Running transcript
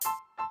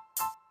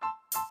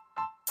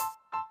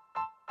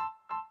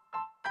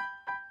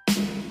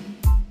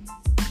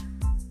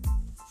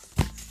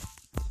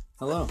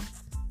Hello,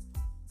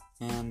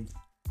 and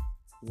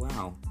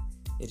wow,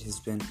 it has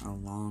been a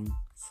long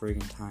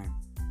friggin' time.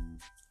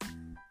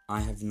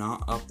 I have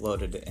not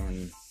uploaded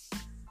in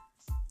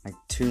like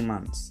 2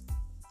 months,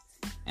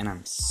 and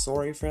I'm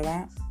sorry for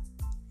that,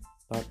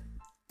 but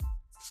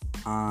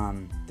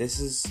this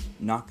is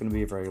not going to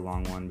be a very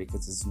long one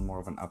because it's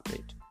more of an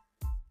update.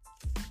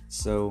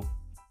 So,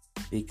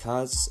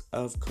 because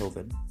of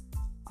COVID,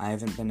 I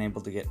haven't been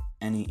able to get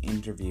any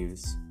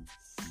interviews,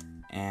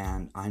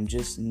 and I'm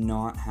just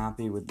not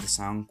happy with the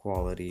sound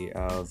quality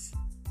of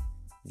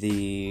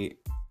the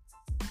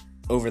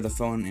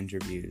over-the-phone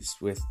interviews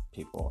with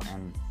people.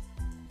 And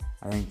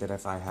I think that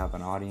if I have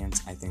an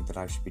audience, I think that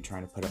I should be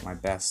trying to put up my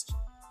best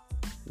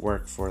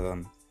work for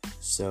them.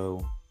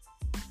 So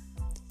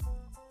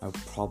I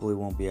probably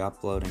won't be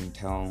uploading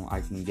until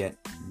I can get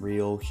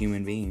real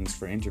human beings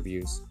for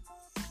interviews.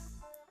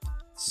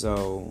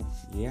 So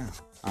yeah,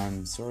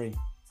 I'm sorry.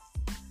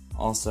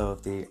 Also,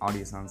 if the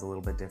audio sounds a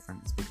little bit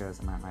different, it's because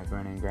I'm at my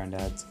granny and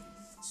granddad's,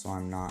 so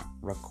I'm not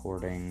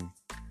recording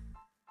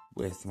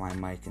with my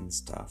mic and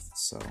stuff,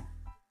 so.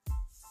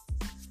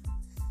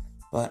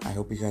 But I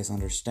hope you guys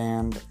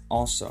understand.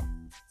 Also,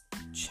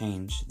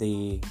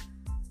 the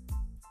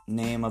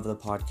name of the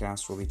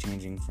podcast will be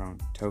changing from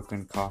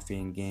Token Coffee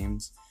and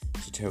Games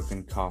to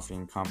Token Coffee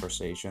and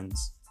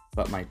Conversations,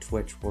 but my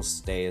Twitch will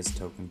stay as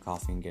Token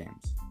Coffee and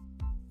Games.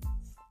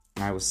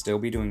 And I will still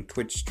be doing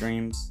Twitch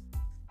streams,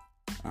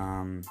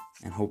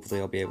 and hopefully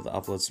I'll be able to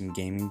upload some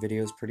gaming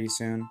videos pretty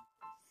soon.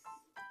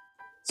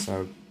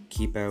 So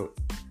keep out,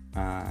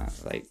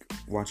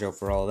 watch out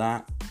for all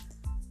that.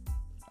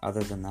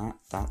 Other than that,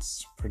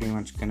 that's pretty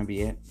much gonna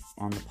be it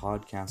on the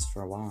podcast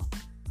for a while.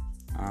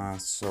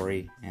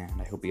 Sorry, and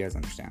I hope you guys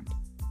understand.